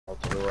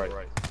To the right.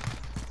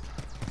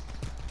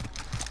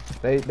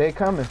 They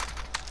coming.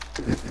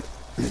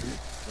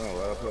 No,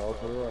 right up here, all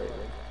to the right.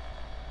 Right?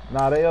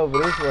 Nah, they over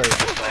this way.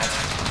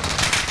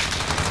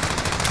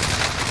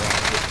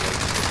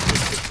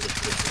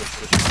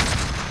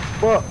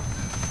 Fuck.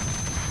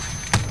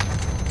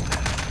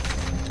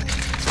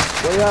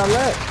 Where y'all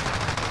at?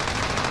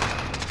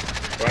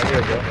 Right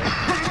here, bro.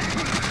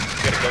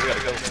 We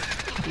gotta go.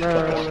 No,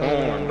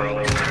 Bro.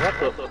 What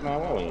the fuck? Man,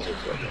 why won't you just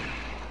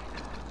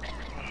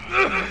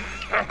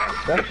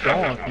that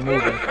song's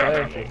moving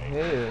fast as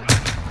hell.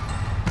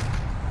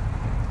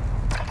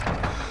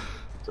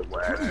 So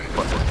last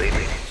fucking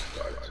baby.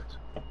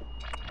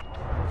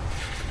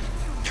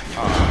 I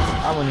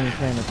wasn't even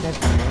paying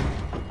attention, man.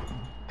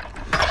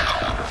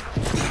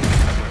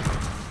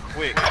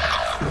 Quick.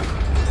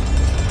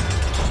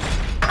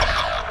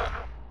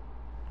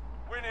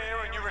 Win here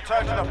and you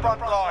return to the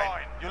front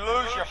line. You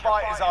lose, your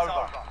fight is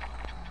over.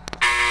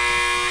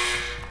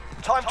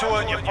 Time to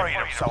earn your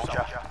freedom,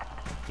 soldier.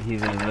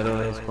 He's in the middle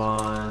of his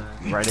spawn,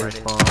 right in his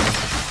spawn. I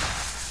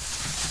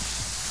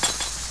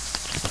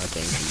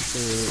think he's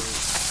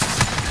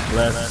good.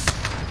 Left.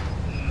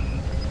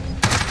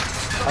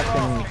 I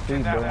can't even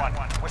see, bro.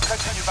 We're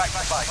taking you back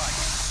to base.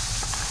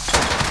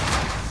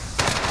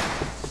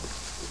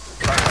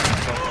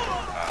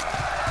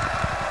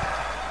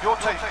 Your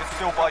team can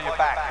still buy you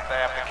back if they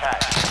have the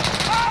cash.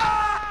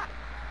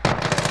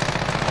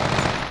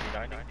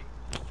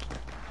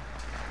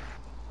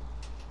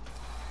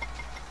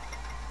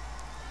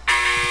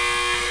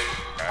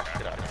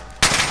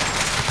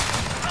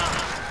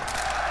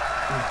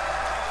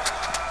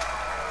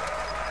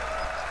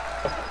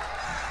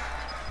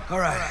 All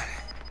right.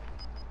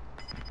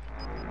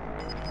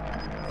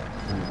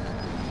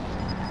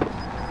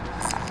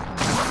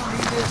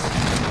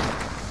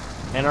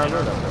 And our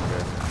load up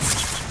there.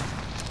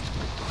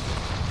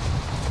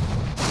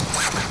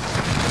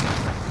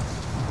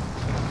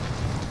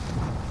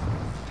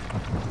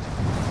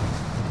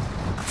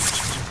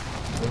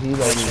 He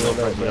like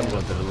I'm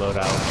going to the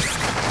loadout.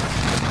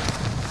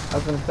 I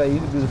was gonna say you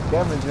could do the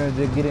scavenger and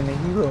just get in the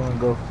hero and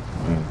go.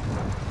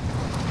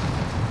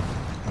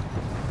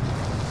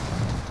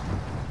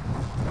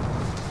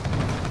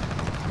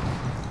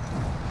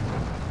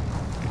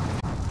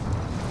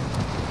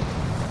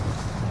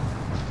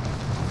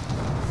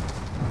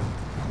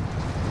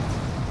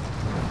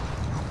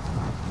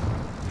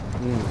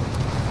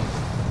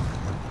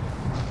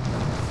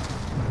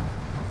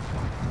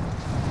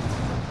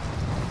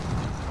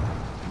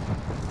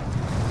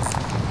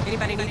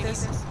 Anybody need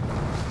this?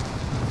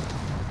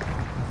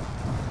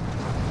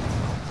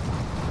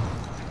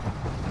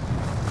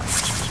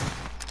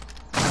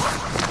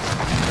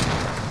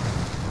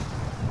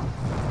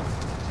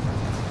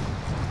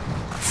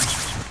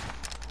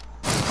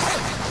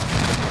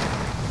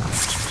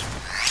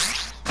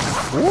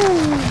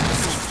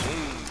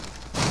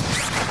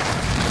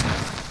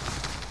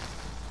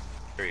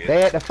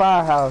 They at the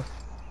firehouse.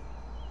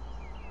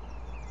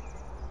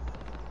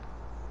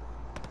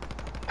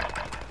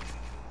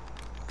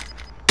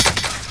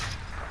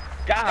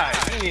 God,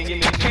 you didn't give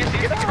me a chance to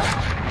get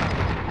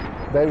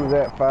out. They was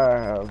at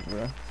firehouse,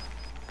 bro.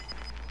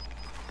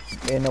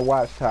 In the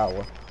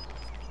watchtower.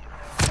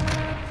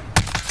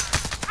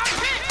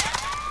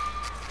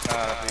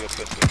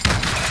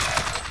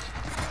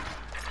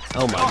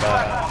 Oh my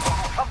god.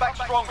 Come back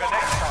stronger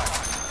next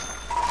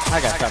time.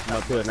 I got shot from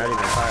up here, not even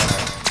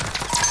firehouse.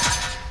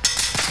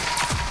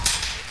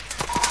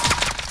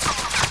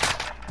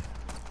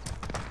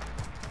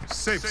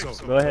 Safe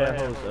zone. Go ahead,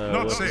 host.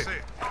 Not safe.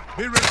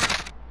 Be ready.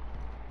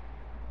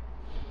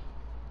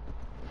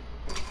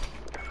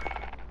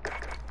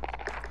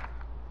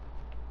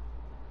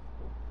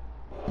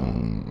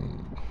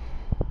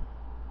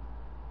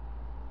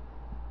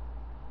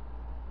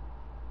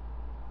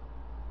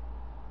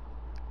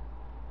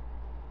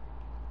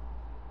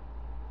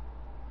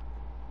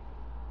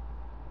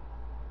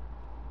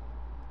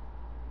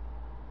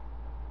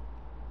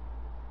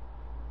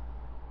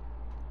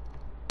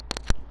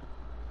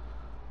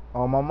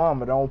 On my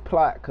mama, don't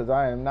plot, cause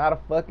I am not a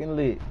fucking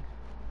lick.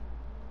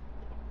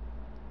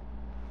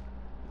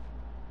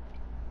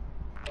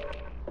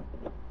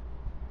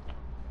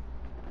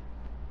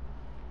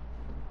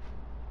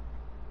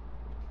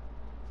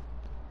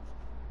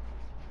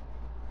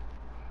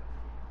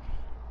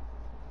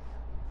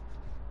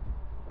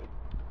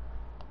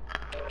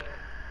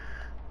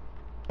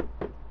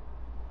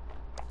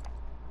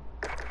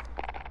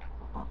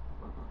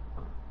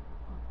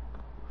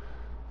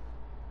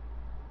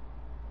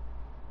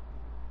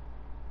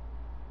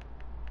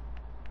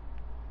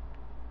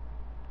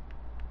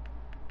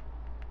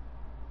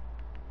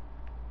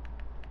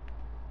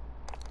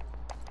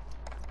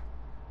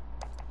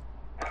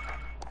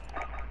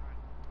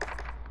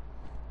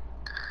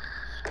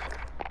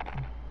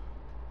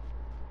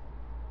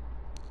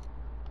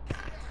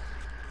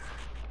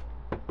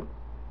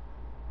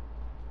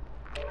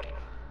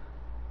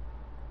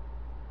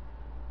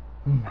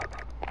 Man,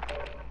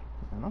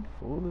 I'm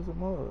full as a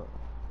mug.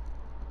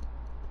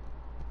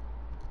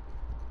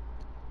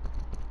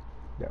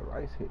 That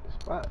rice hit the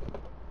spot.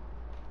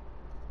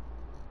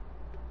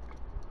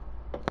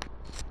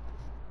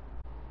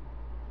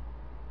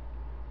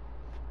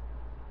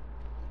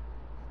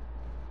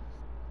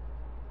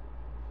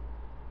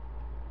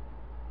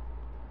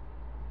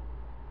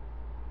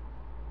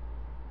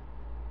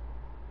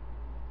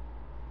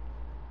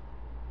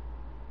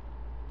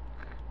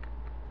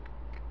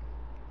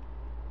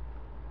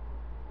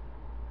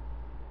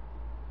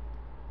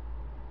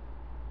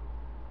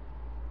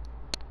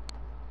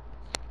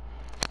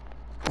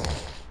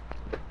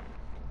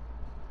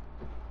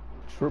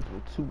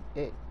 Triple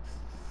 2X.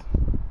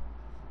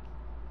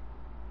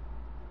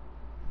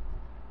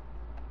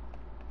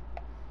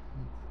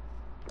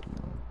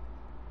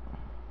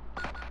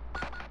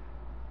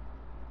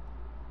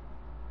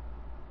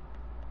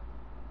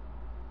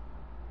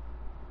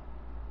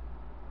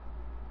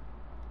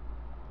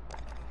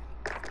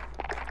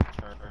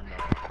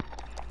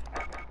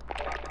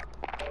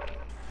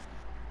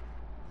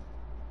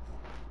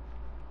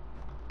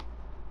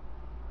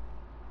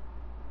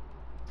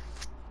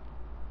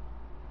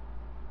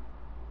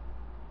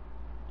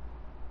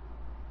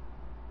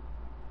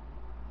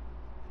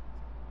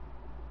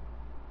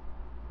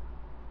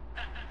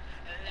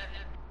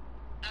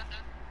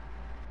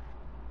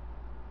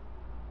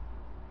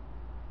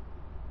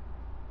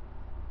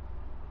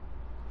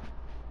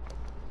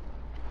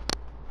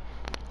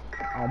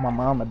 Oh, my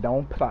mama,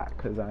 don't plot,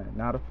 cause I am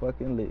not a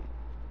fucking lick.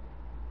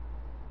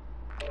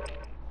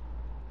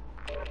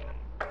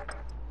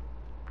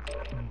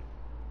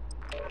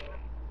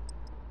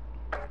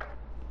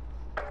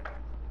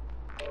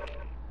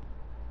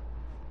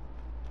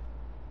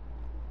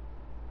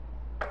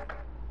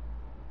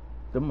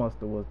 Them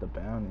musta was the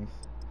bounties.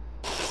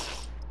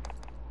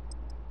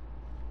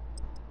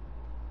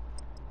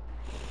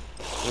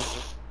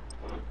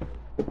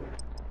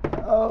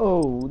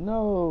 Oh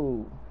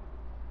no.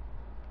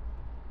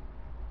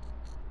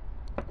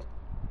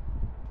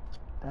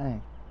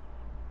 Dang.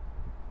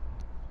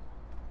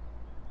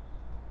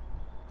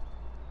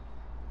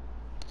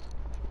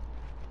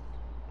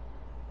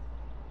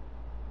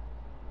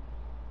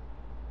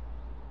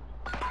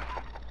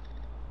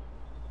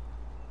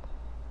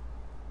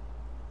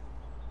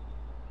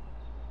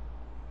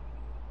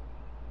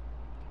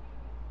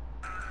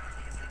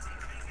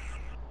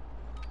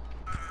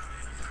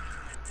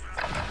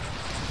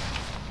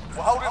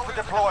 We're holding for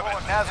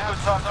deployment. Now's a good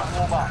time to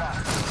warm up.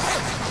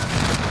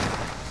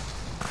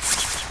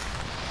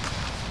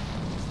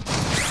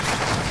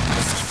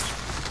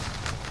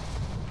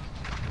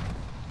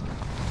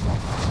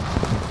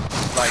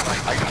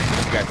 I can see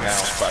you guys now,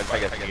 but I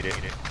guess I need it.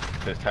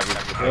 Just have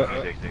your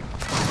music.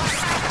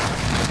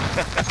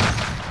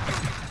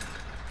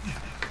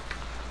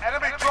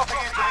 Enemy dropping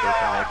into the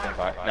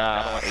AR. Nah,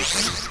 I don't want AC.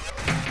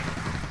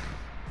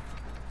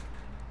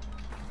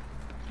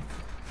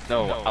 No,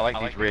 I like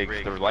these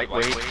rigs. They're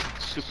lightweight,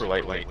 super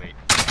lightweight.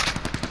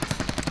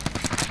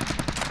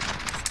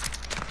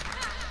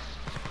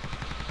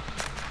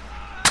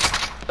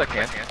 I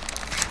can.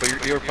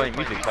 But you were playing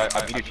music, so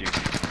I muted you.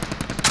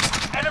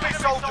 Enemy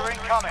soldier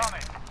incoming.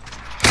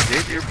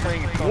 Dude, you're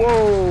playing.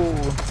 Whoa.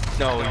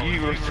 No,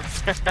 you were.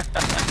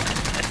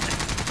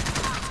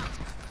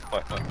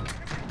 What?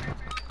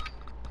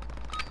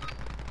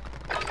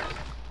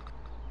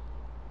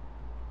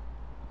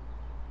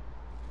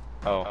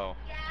 Oh.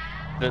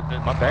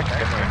 My back's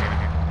definitely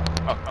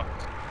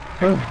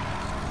here.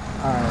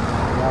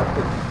 Alright, y'all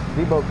pick.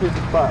 Debo, pick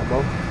the spot, bro.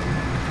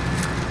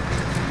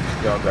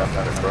 Y'all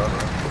got it, bro.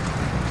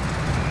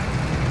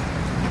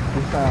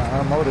 You sound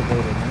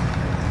unmotivated, man.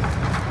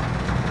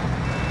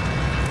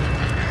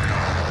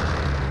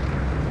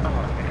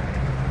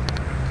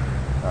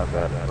 Not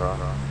bad, bro.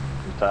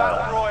 You Battle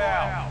tired?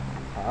 Royale.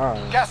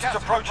 Alright. Gas is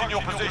approaching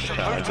your position.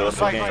 Move to the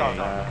safe zone.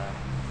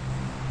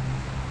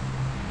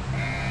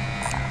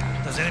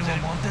 Does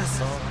anyone want this?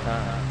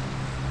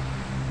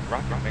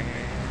 Rock man.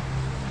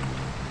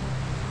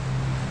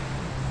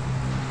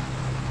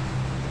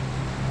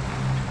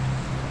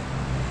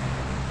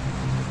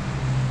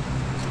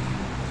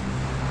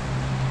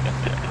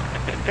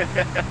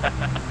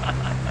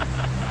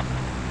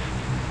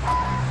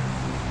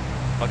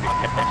 Okay.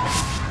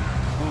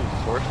 Ooh,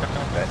 source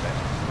not bad.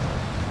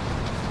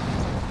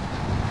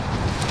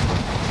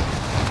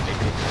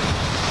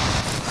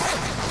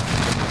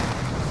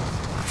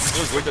 It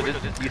was weird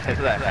that this piece that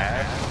I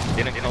had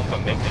didn't come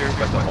from Mixer,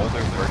 but the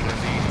older version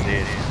of these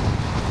did.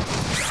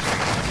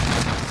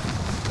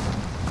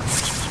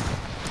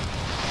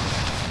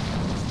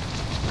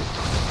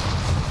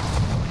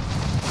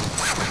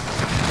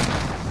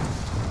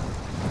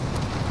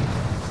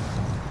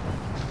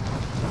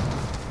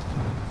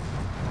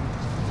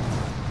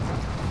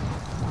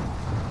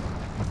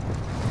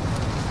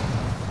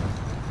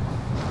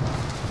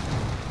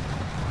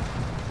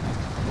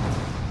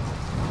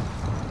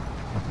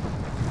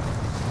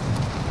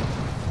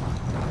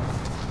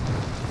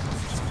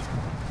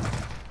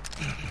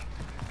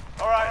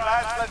 Alright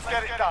lads, let's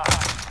get it done.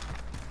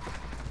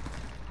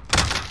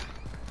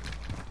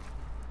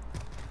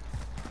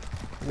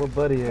 What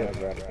buddy at?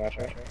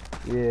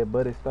 Yeah,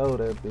 buddy stole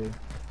that bitch.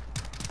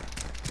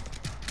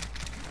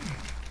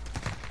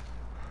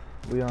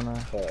 We on a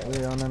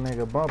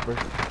nigga bumper.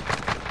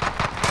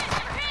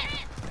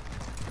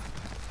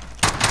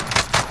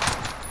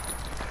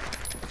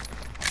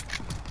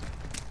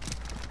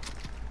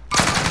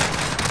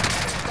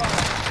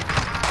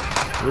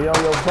 We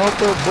on your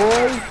bumper,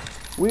 boy.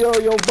 We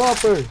on your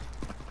bumper.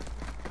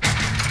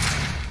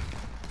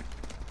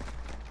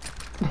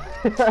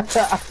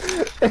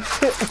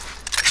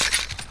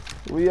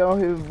 We on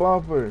his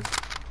bumper.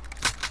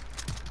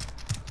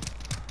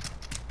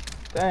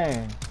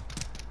 Dang.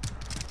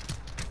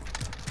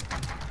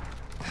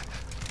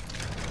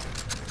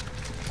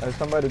 Hey,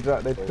 somebody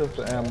dropped their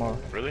pistol ammo.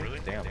 Really?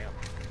 Damn.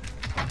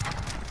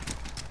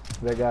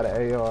 They got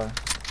an AR.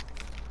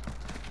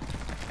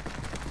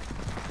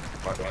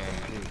 Fuck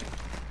AMG.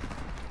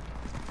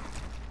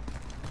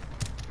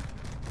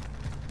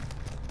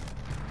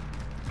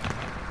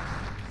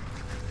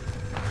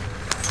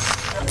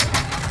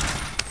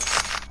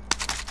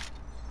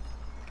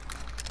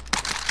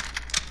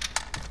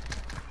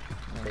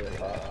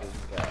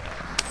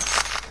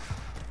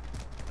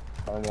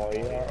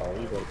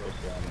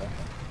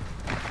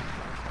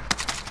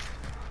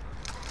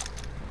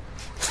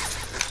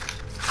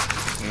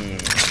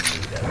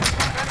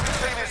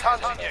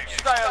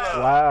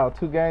 Wow,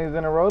 2 games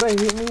in a row they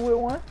hit me with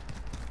one.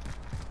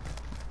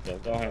 Yeah,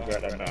 go ahead and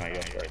grab that down.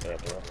 Yeah, right there,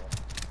 bro.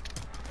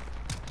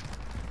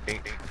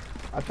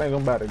 I think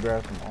I'm about to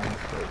grab some on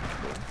steak.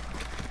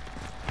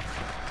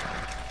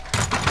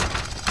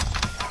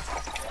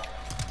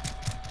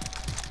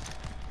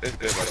 It's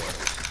good, by the way.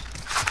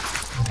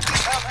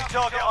 Bounty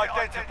target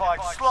identified.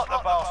 Slot the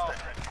bastard.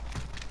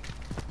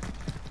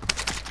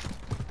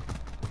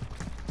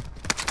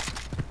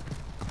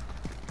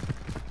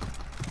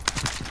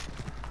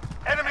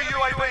 Enemy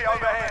UAV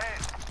overhead.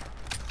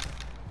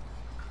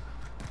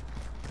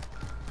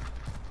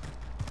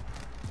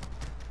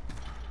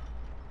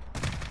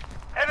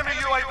 Enemy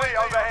UAV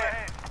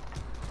overhead.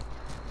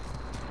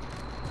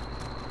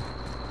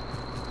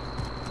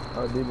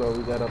 Oh, Debo,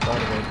 we got up out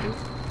of that shit.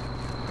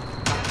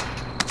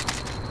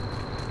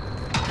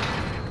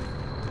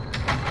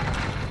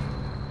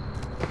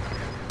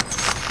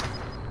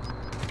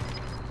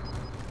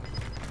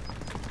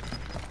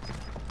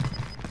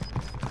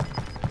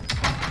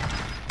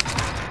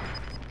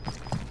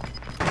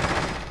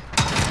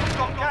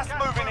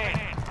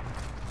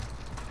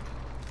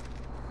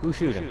 Who's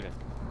shooting?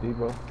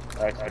 Debo.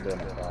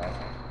 Accidental.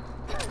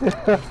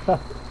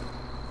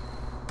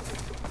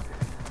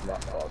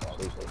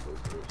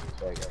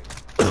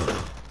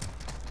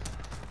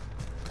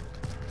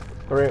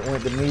 Threat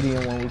went to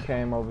medium when we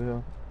came over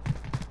here.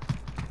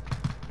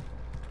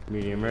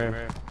 Medium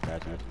rare.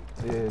 Gotcha.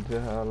 Yeah,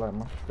 just how I like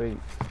my steak.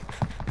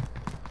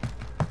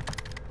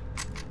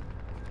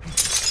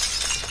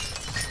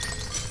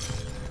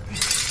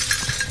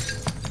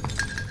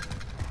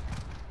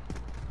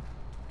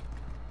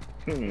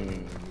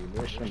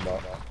 Munition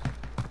box.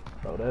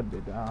 Throw that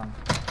bit down.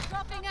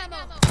 Dropping ammo.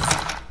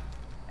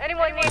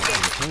 Anyone need it?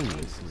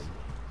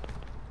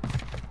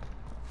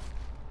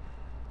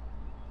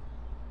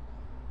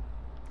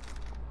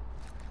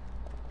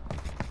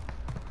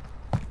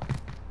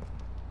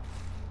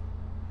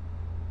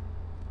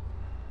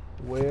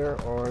 Where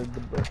are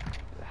the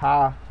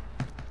ha?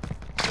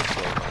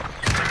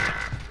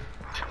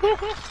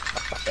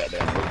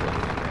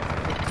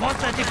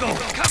 Monster to go.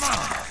 Come on.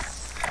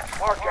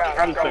 Mark out.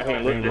 I just sat here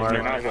and looked at this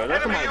man. I was like,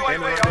 that's Enemy my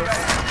UAV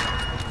overhead.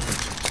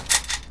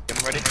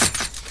 Getting ready?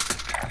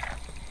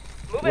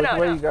 Moving Which on.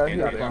 way you got Yeah,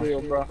 here yeah. from?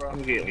 shield, bro.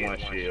 I'm getting one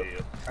shield.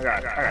 I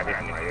got this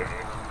one right here.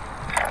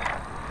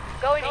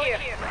 Going here. I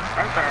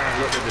sat here and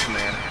looked at this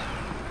man.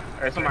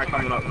 Hey, somebody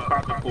coming up. The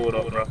cops are pulled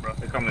up, bro.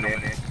 They're coming in.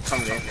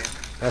 Coming in.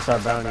 That's our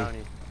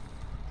bounty.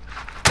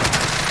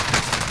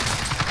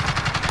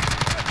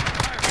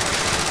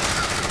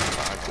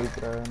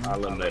 I'll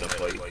eliminate him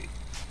for you.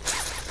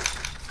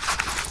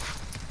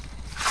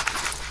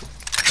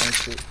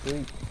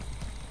 Sweet.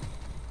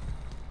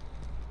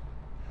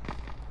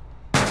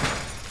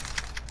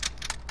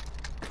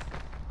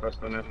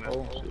 Custom info.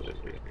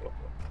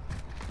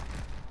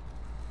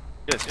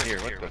 Just here,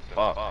 what the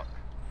fuck?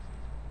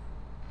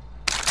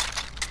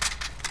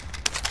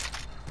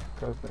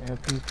 Custom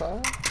MP5?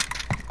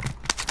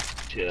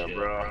 Chill,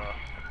 bro.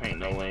 Ain't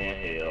no way in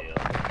hell.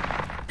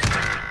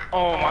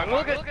 Oh my,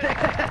 look at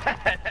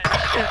that!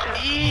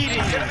 It's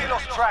eating! Enemy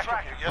lost track of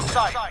you. You're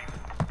safe.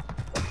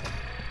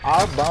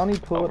 Our bounty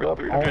pulled up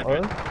on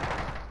us.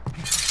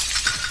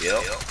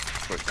 Yep.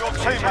 Your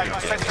teammate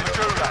was sent to the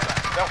gulag.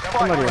 They'll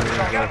fight for a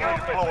chance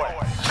to redeploy.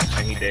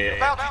 And he dead.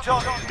 Bounty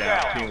target is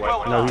down. Well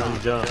No, done. he's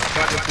in jump.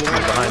 He's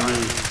behind me.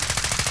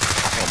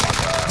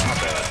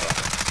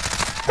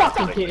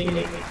 Fucking kidding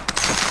me.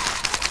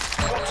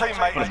 Your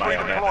teammate is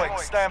redeploying.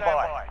 Stand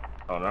by.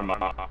 Oh, never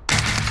mind.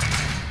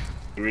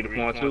 You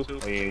redeploying too?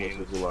 Or you ain't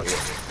with the gulag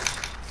yet?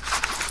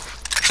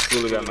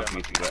 Really got enough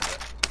meat to that.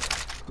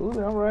 Cool,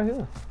 I'm right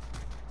here.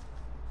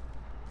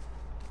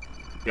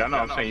 Yeah, I know.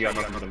 I'm saying you got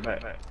nothing to them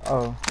back.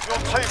 Oh, Your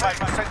teammate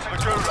was sent to the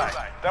gulag.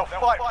 They'll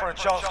fight for a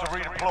chance to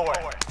redeploy.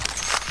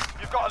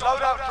 You've got a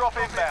loadout drop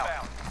inbound.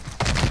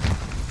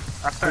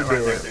 I sat right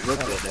there. Look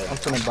at that. I'm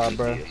finna buy,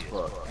 bro.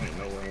 Ain't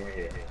nowhere in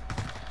here.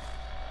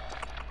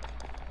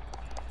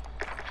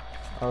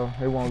 Oh,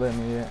 they won't let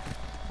me yet.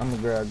 I'm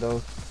gonna grab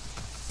those.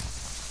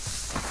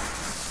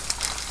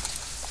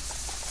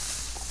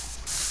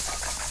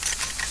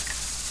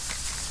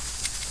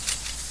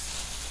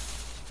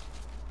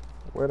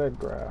 Where that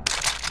grab?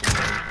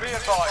 Be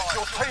advised,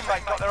 your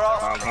teammate got their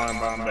I'm arse. going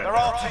by They're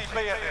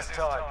RTB at this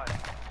time.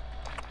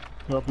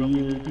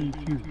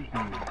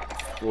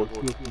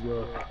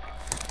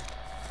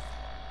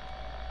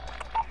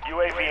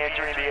 UAV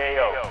entering the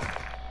AO.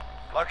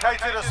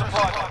 Located a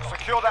supply box.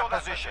 Secure that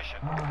position.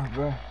 Oh,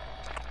 bro.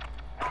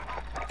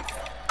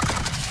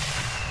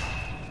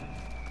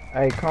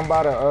 Hey, come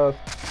by the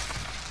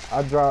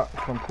I dropped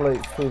some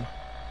plates too.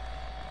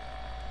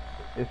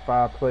 It's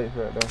 5 plates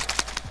right there.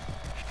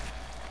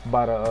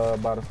 By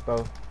the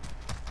stove.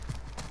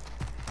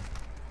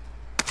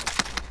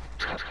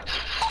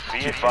 Be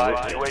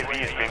advised, UAV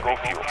is bingo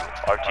fuel.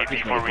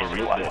 RTB for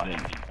resupply.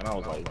 And I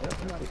was like,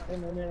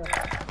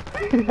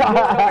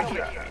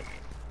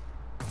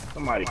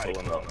 somebody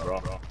pulling up, bro.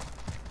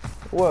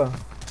 What?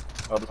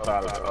 Other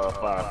side of the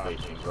fire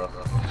station, bro.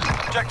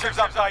 Objectives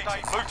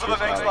updated. Move to the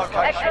next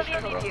location.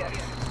 XWB here.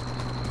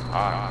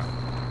 Alright.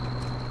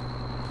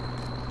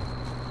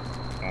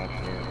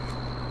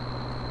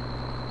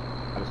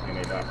 I just seen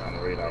they down on the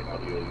radar. I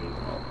thought you were using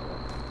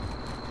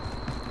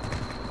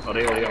oh,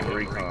 they already on the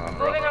recon,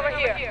 bro. Moving over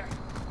here.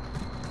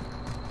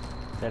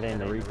 That ain't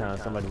the recon.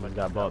 Somebody just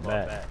got bought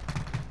back.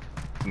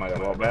 Somebody got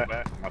brought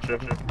back? Am I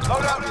tripping?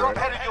 Loadout drop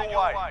headed your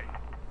way.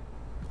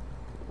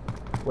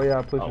 Where y'all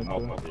Oh, pushing to?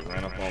 motherfucker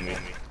ran up on me.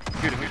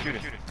 Shoot him, shoot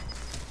him.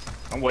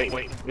 I'm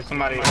waiting. There's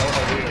somebody over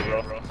here,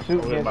 bro. Shoot,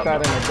 Over here get by shot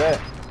me. in the back.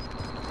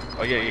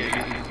 Oh yeah,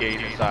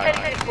 he's inside.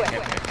 Heading this way.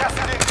 Gas it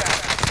in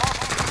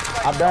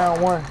there. I down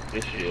one.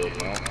 This shield,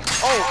 man.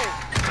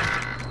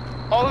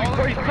 Oh,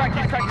 he's cracked,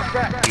 he's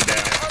cracked. He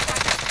down.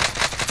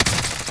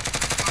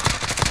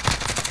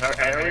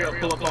 Hurry up,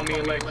 pull up on me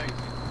and Lexi.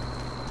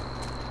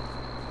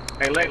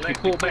 Hey, Lexi,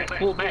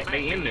 pull back.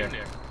 They in there.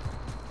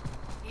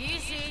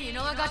 Easy, you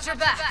know I got your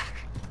back.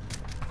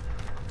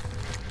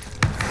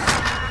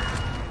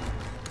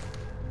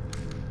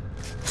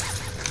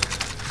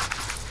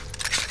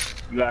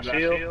 You got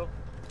shield?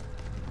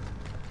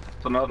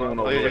 It's another one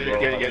Oh, over yeah, there, bro.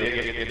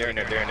 they're in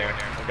there.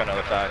 We got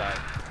another side.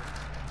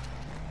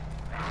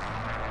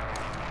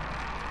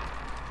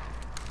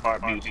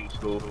 Heartbeat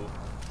school.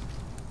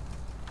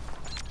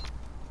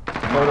 Go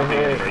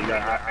ahead. You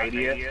got ID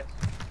yet?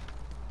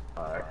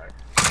 Alright.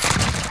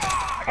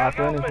 I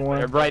finished They're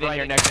one. right in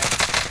your neck.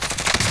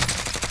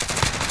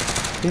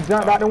 He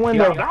jumped out the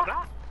window.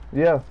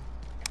 Yeah.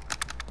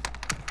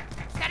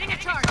 Setting a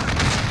charge.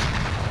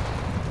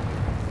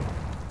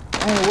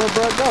 Hey, where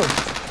bro go?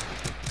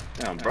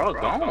 Damn, bro,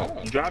 gone.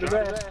 You dropped his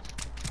ass.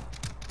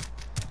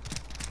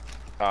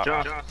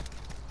 Josh.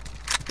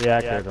 Yeah, I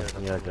killed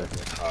him. Yeah, I killed him.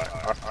 Alright,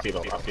 I see him.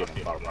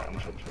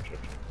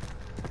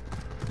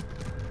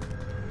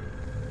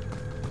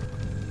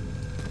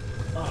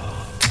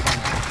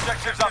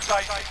 Objectives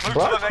updated. Move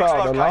Bro to the next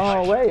crawled a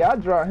long location. way. I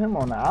dropped him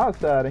on the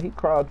outside and he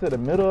crawled to the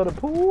middle of the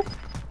pool.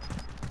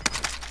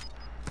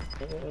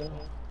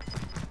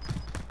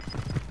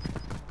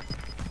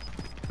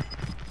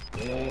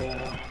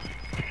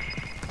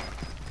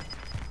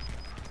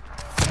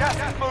 Gas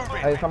is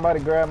moving. Hey, somebody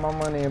grab my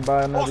money and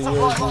buy All another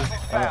supply UAV.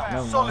 boxes found.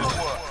 Never Solid mind.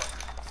 work.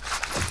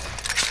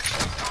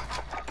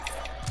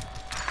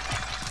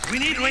 We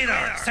need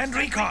radar. Send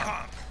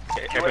recon.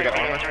 Everybody got UAV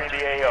armor? entering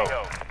the AO.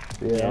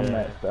 Yeah, I'm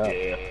maxed out.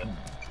 Yeah.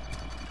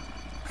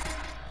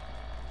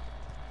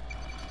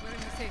 We're in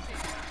the safe zone.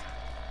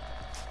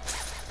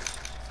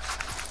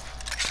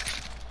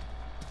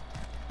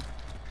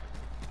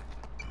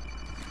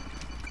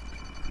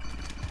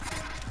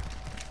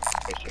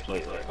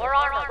 More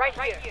armor right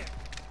here.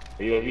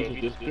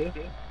 UAV just good?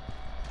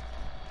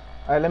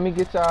 Hey, let me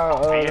get y'all.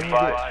 Be Let me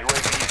advised, get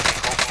UAV is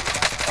bingo fuel.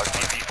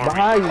 RTB for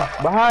behind you.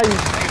 resupply. Behind you.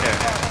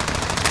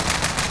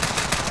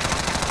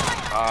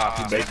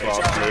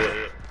 Baseball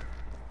player.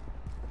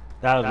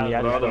 That was me. I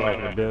just fell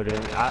off the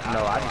building. I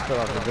just fell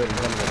off the building.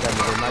 Somebody got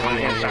me. They might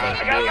be in here.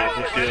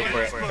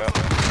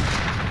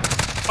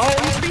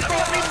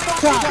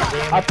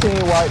 I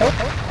team white.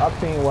 I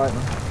team white.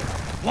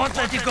 Won't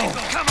let you go.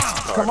 Come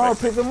on. Come on,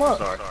 pick him up.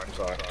 Sorry, I'm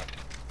sorry.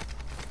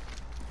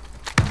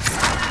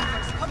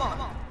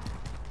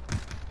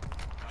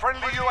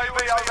 Friendly UAV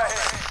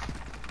overhead.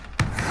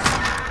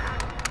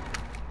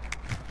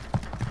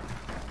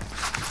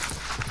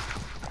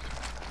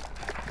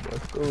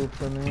 Let's go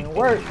put in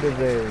work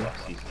today.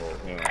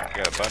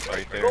 Got a bunch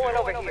right there. Going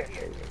over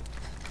here.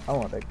 I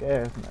want that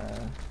gas,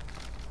 man.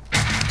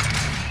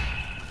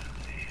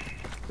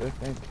 Just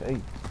in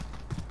case.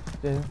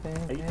 Just in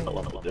case.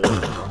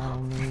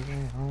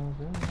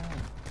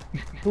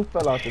 Who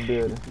fell off the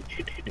building?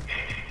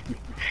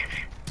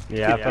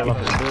 Yeah, I fell off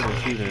the building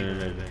shooting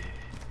and everything.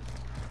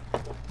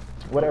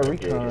 What that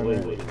recon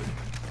at?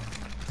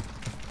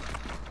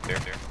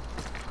 There.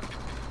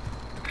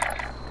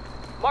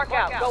 Mark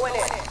out. Going in.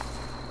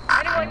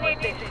 Anyone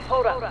Anyone need this?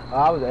 Hold up.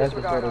 I was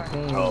asking for the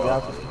Disregard team.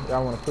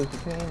 Y'all want to push the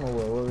team or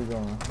what? Where we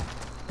going?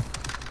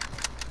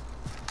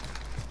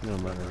 No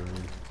matter.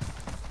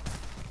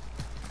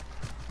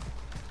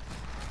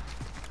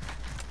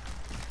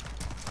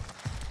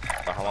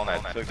 How long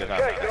that took?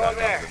 Okay, go on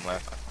there.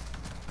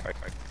 Right.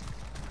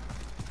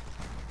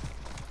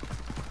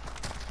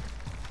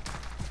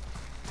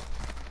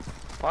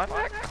 What?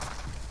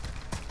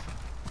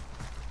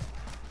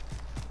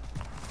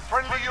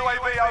 Friendly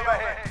UAV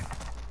overhead.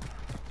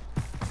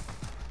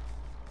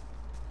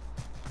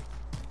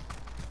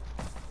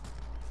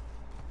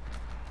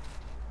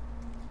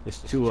 It's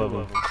two of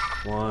them.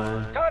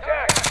 One.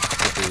 Contact.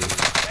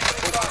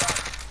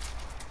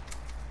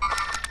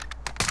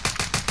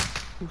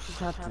 Who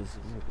shot this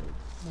nigga?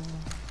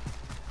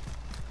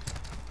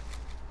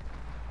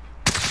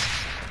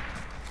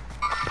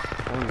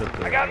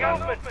 I got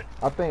movement.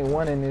 I think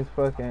one in this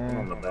On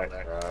fucking. the back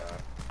side.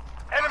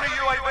 Enemy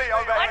UAV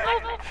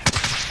overhead.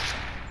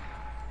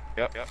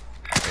 Yep. Right Yep.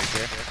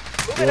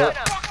 there.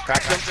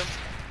 Crack them.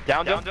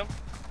 Down them.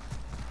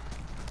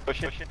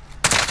 Push it.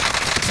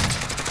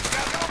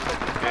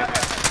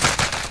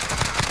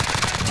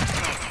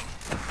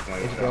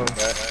 Let's go.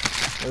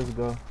 Let's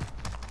go.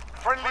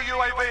 Friendly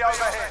UAV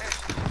overhead.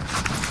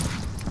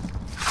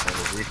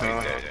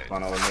 Recon.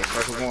 Find out what next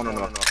circle going or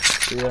not.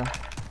 Yeah.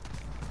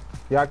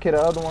 Y'all kill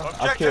the other one? I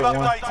Objective killed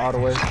one updated. all the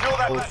way. Secure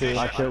that Okay. position.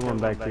 I killed one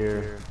back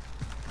here.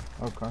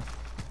 Okay.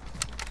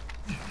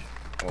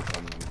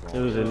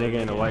 There was a nigga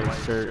in a white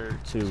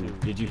shirt too.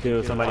 Did you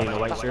kill somebody in a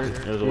white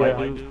shirt? There was a white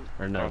dude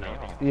or no?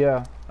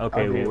 Yeah.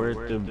 Okay, I well did. where's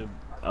the?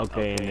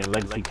 Okay, and then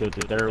Legacy killed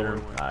the third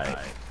one. Alright.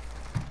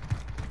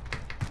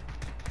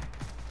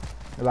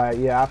 Like,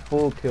 yeah, I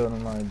full killed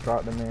him. Like,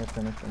 dropped him in,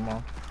 finished him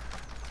off.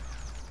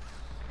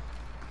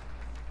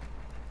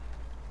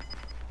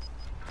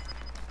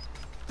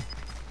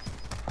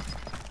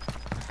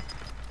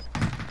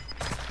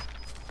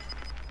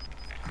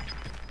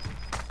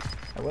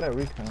 Hey, what that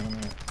recon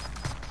at?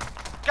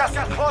 Gas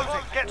is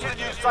closing. Get to the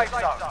new safe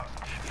zone.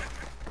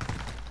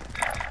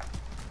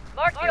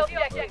 Mark the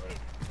objective.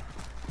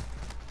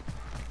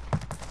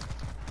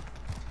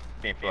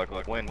 Can't feel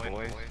like win,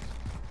 boys.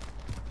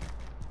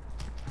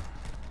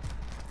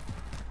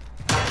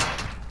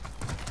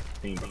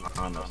 Team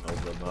behind us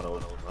over the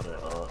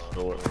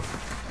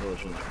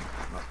storage unit.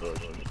 Not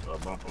storage unit,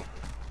 bumper.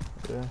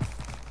 Yeah.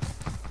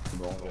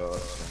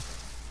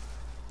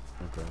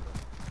 Okay.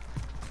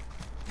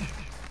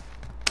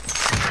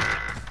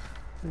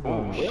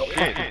 Oh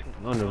shit.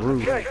 On the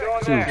roof. Okay, go on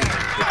Two. there.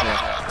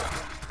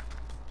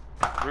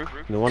 Roof.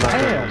 The one I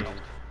Damn. killed.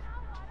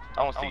 I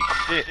don't see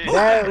shit.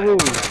 That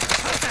roof.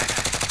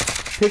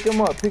 Pick him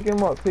up, pick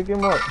him up, pick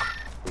him up.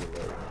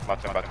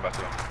 About to.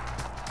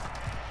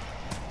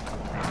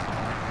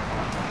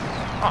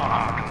 Ah,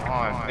 come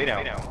on, lay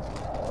down.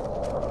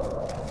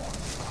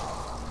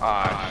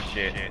 Ah,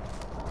 shit.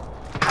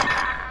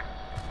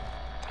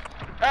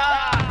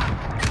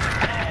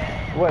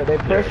 What, they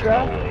press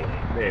shot?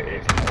 There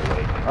is no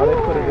way. Oh, they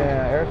put it in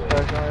air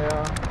strike on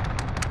y'all?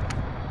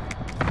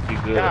 You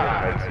good?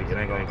 It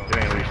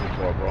ain't reach too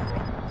far, bro.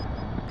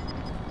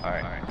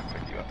 Alright,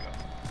 pick you up.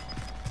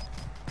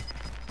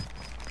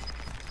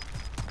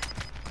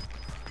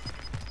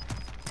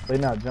 They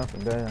not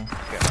jumping down.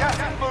 Gas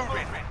is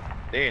moving.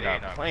 They ain't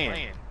not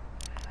playing.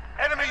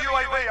 Enemy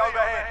UAV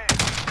overhead.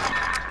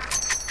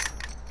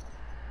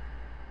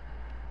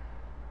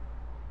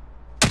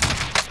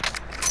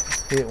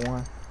 Hit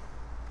one.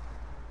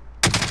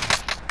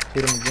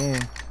 Hit him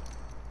again.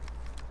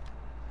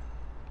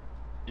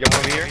 You got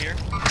one over here?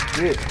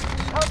 Shit.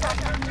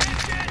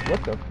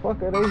 What the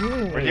fuck are they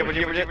hitting?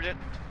 Where's it?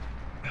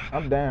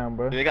 I'm down,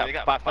 bro. They got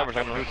 5 numbers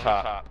on the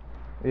rooftop.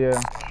 Yeah.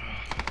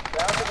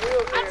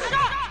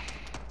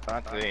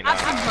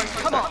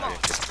 Come on.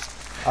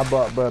 I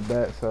bought Bud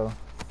back, so.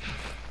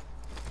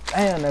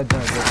 Damn, that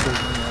junk just took me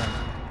out.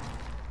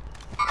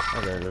 I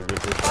gotta go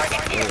get this.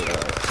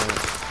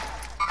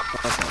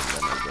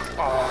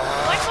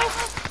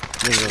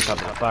 Niggas on top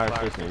of the fire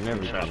station and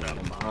everything.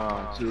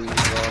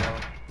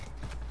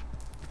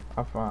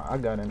 I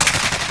got in.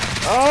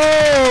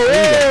 Oh!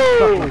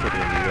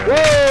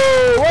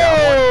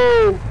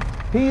 Whoa!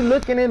 He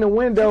looking in the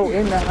window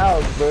in the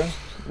house, bro.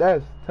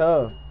 That's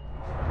tough.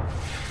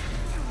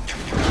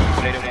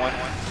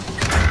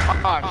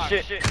 Ah,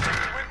 shit. Win this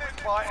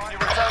fight and you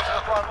return to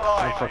the front I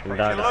line. fucking If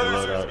died you at the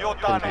lose, loadout. you're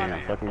done Couldn't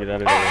here. fucking get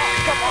out of there.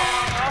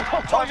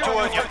 Time to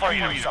earn your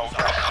freedom,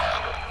 soldier.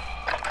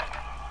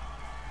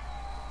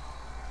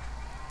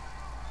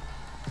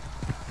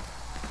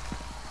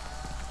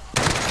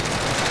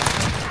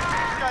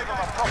 Gave him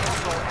a proper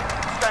sword.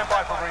 Stand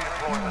by for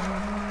redeployment.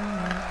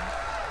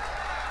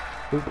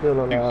 He's still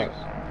alive.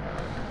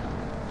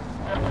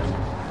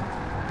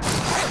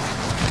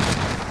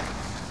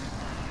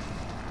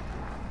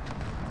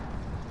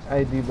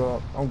 Hey,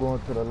 D-Bop, I'm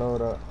going to the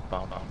loadout.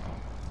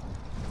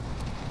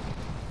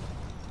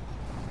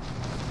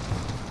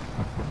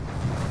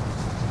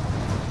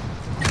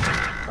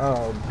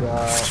 Oh,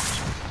 God.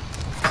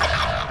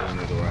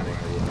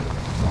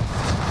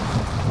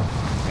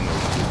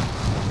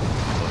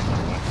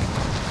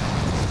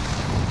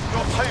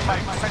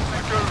 teammates sent to the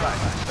Gulag.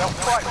 They'll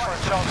fight for a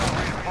chance to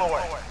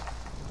redeploy.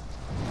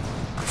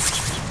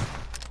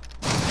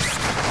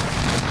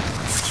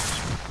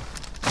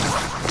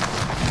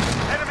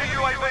 Enemy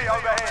UAV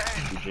overhead.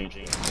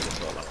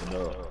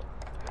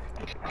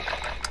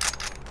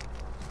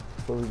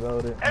 Fully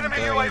loaded. Enemy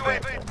UAV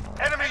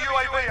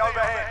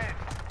overhead.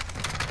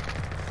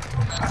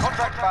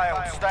 Contract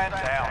failed. Stand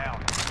down.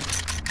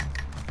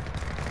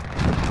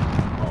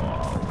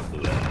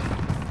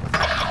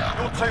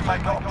 Your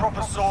teammate got a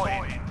proper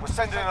sorting. We're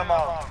sending them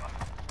home.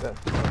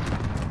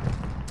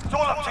 It's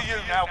all up to you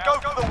now. Go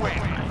for the win.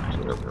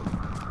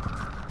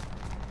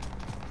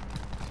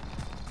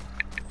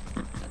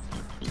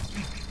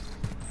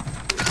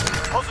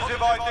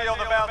 Positive ID on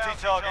the bounty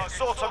target.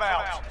 Sort them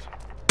out.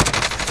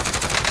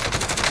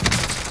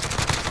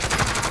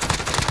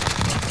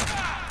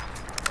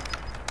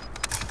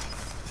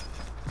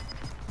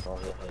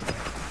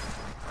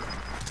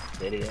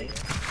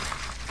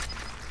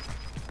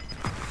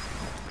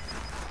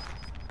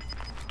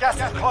 Gas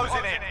is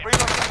closing in.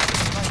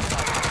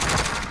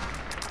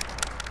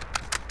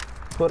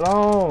 Put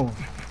on.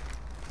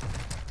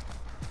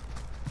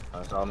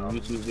 I saw my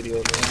YouTube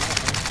video.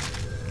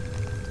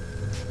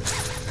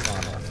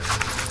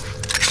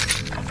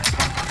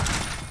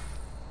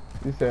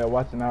 You said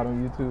watching out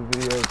on YouTube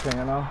videos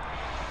paying off?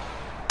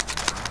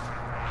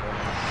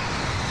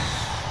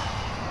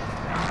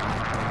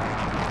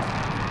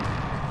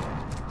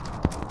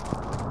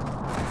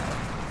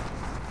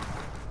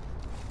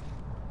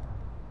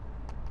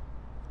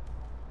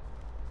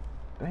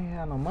 They ain't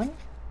had no money?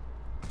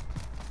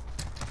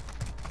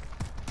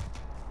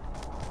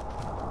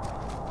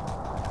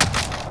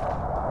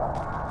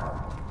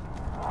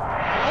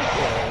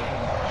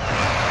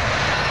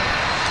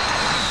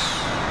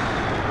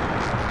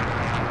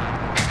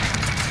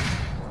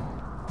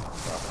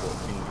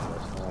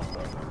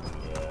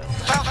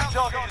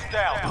 Target is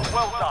down.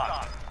 Well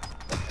done.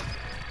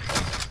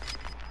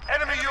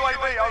 Enemy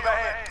UAV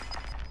overhead.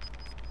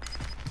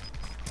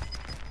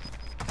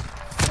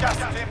 Gas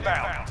is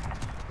inbound.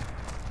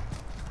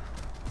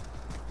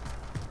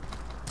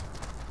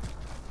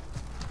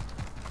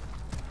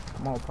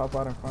 Come on, pop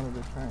out in front of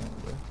the train,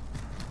 bro.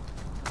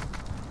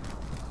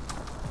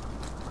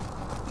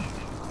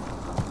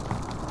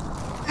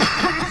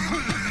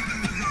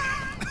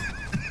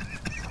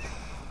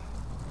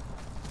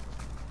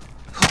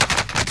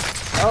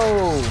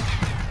 Oh!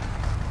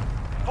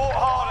 Fought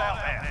hard out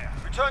there.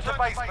 Return to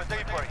base for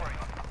debrief.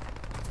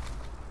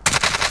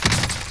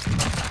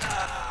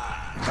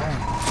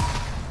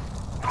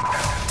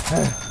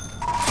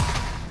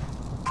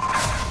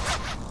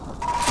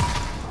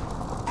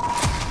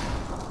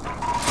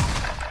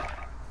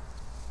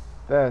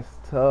 That's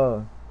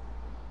tough.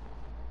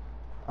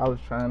 I was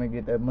trying to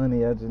get that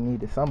money, I just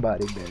needed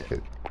somebody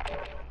there.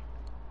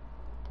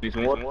 Need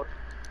some water?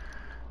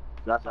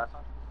 That's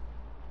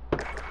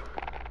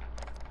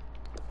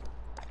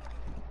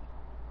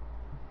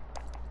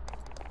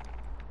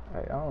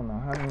Hey, I don't know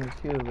how many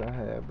kills I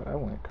had, but I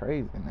went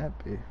crazy in that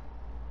bit.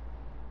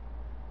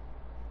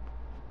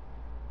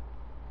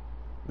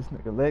 This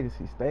nigga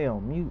Legacy stay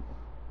on mute.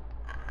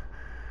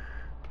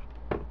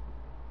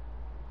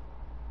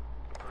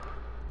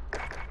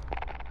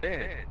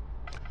 Dead.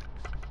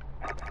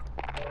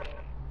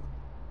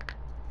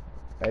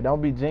 Hey,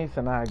 don't be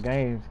jinxing our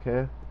games,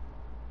 Kev.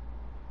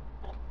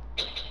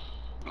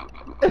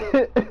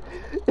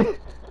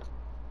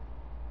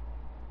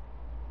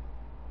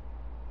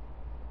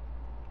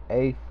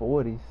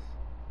 A40s.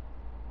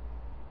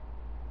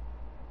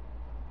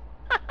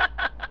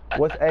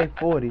 What's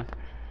A40s?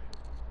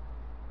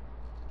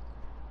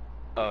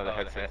 Oh, the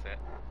headset.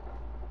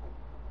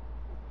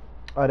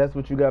 Oh, that's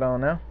what you got on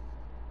now?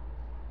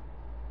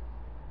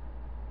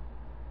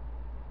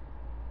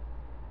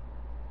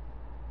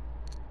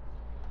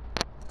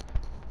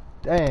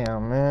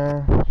 Damn,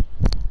 man.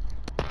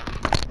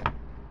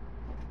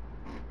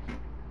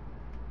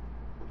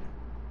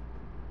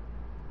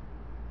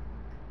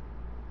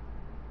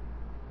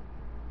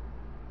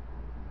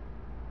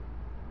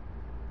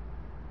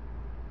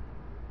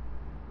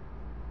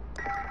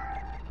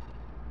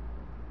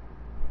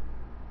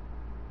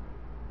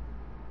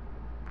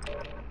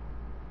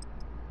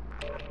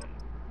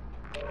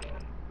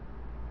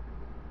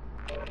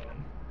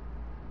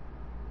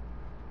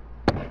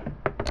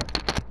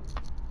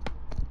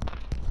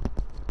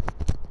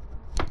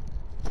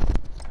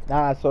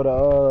 Nah, so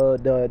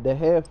the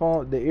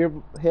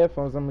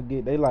headphones I'm gonna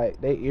get, they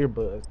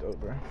earbuds though,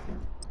 bro.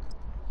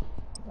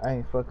 I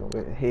ain't fucking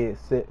with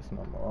headsets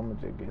no more. I'm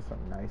gonna just get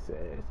some nice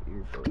ass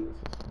earbuds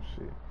or some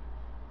shit.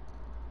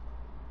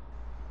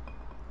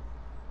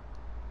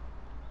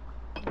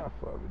 I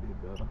fuck with it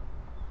better.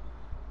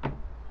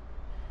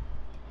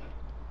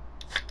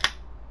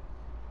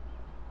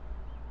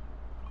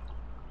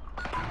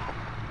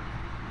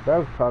 That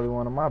was probably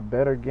one of my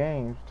better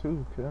games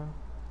too, cuz.